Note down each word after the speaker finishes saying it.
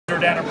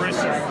Jordana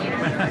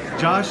Brewster.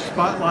 Josh,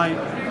 Spotlight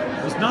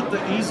is not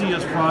the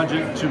easiest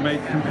project to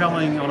make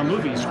compelling on a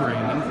movie screen.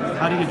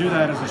 How do you do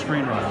that as a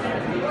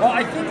screenwriter? Well,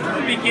 I think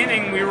from the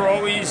beginning we were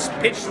always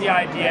pitched the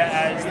idea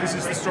as this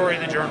is the story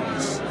of the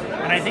journalists.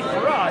 And I think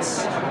for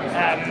us,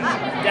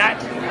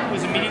 that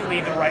was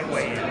immediately the right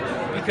way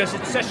in, because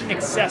it's such an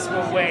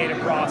accessible way to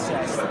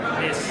process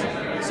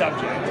this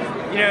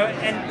subject. You know,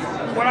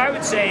 and what I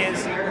would say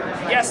is,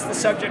 yes, the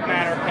subject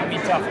matter can be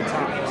tough at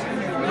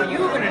times, but you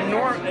have an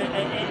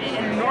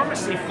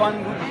enormously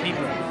fun group of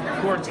people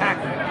who are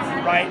tackling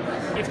it, right?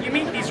 If you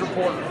meet these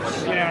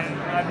reporters, you know,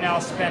 and I've now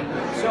spent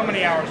so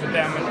many hours with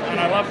them, and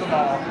I love them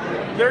all,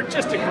 they're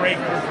just a great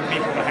group of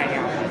people to hang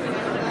out with.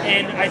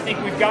 And I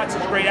think we've got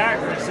such great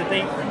actors that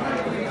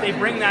they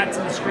bring that to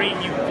the screen,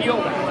 you feel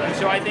that. And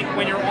so I think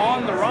when you're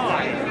on the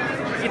ride,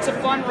 it's a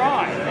fun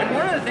ride. And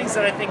one of the things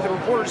that I think the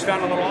reporters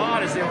found a little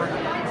odd as they were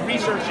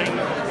researching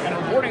and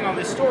reporting on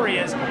this story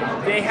is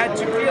they had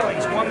two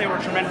feelings. One, they were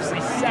tremendously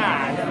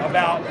sad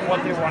about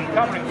what they were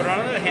uncovering, but on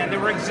the other hand, they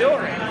were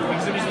exhilarated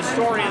because it was the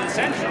story of the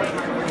century.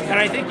 And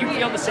I think you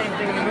feel the same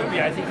thing in the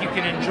movie. I think you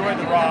can enjoy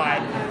the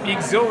ride, be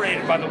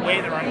exhilarated by the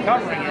way they're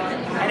uncovering it.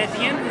 And at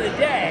the end of the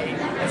day,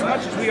 as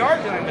much as we are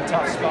dealing with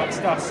tough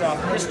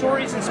stuff, the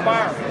story is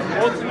inspiring.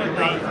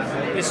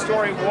 Ultimately, this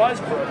story was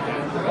broken,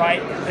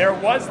 right? There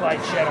was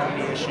light shed on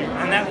the issue,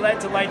 and that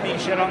led to light being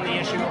shed on the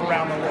issue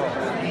around the world.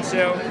 And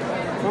so,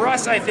 for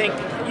us, I think,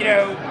 you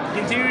know,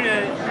 continue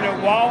to, you know,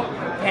 while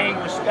paying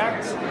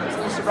respect to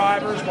the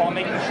survivors, while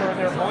making sure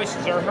their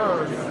voices are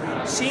heard,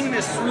 seeing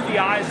this through the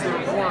eyes of the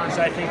reporters,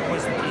 I think,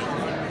 was the key.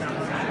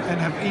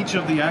 And did each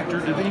of the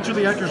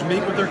actors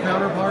meet with their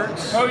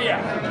counterparts? Oh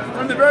yeah.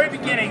 From the very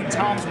beginning,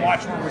 Tom's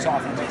watchword was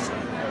often missing.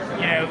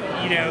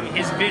 You know,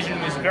 his vision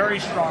was very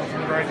strong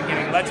from the very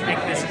beginning. Let's make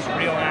this as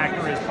real and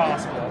accurate as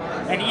possible.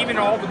 And even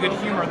all the good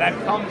humor that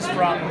comes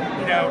from,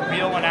 you know,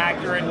 real and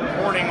accurate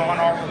reporting on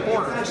our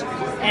reporters.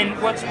 And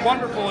what's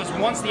wonderful is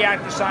once the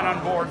actors signed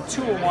on board,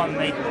 2 of 1,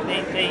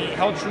 they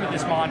held true to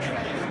this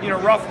mantra. You know,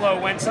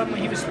 Ruffalo, when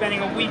suddenly he was spending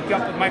a week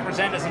up with Mike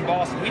Resendez in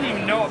Boston, we didn't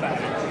even know about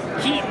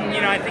it. Keaton,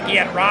 you know, I think he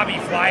had Robbie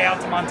fly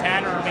out to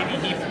Montana, or maybe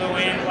he flew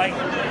in. Like,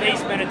 they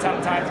spent a ton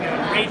of time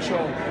together.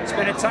 Rachel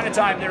spent a ton of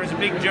time. There was a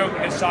big joke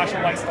because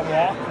Sasha likes to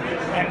walk,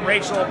 and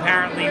Rachel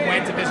apparently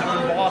went to visit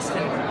her in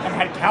Boston and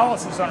had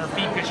calluses on her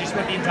feet because she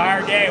spent the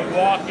entire day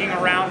walking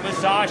around with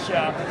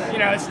Sasha. You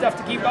know, it's stuff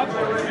to keep up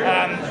with.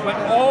 But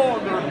all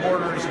of the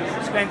reporters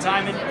spent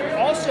time, and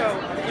also,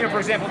 you know, for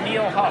example,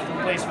 Neil Huff,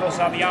 who plays Phil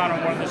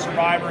Saviano, one of the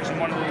survivors and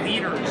one of the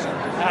leaders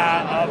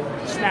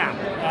of SNAP,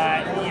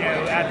 you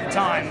know, at the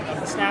time of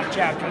the SNAP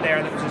chapter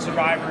there that was a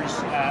survivors,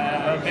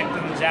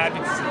 victims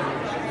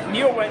advocacy.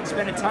 Neil went and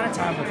spent a ton of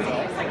time with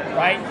Phil,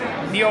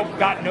 right? Neil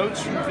got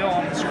notes from Phil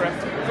on the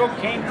script. Phil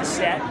came to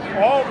set.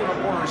 All the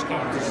reporters came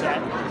to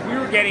set. We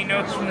were getting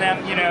notes from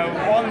them, you know,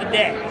 on the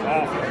day,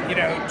 you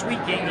know,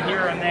 tweaking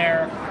here and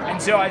there.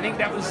 And so I think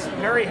that was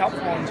very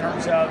helpful in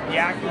terms of the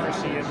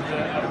accuracy of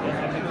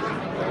the movie.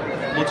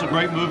 Well, it's a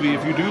great movie.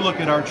 If you do look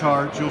at our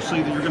charts, you'll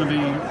see that you're going to be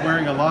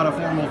wearing a lot of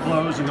formal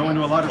clothes and going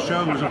to a lot of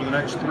shows over the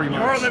next 3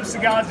 months. Your lips to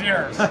God's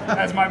ears,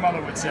 as my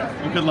mother would say.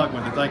 Well, good luck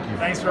with it. Thank you.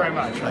 Thanks very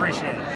much. Appreciate it.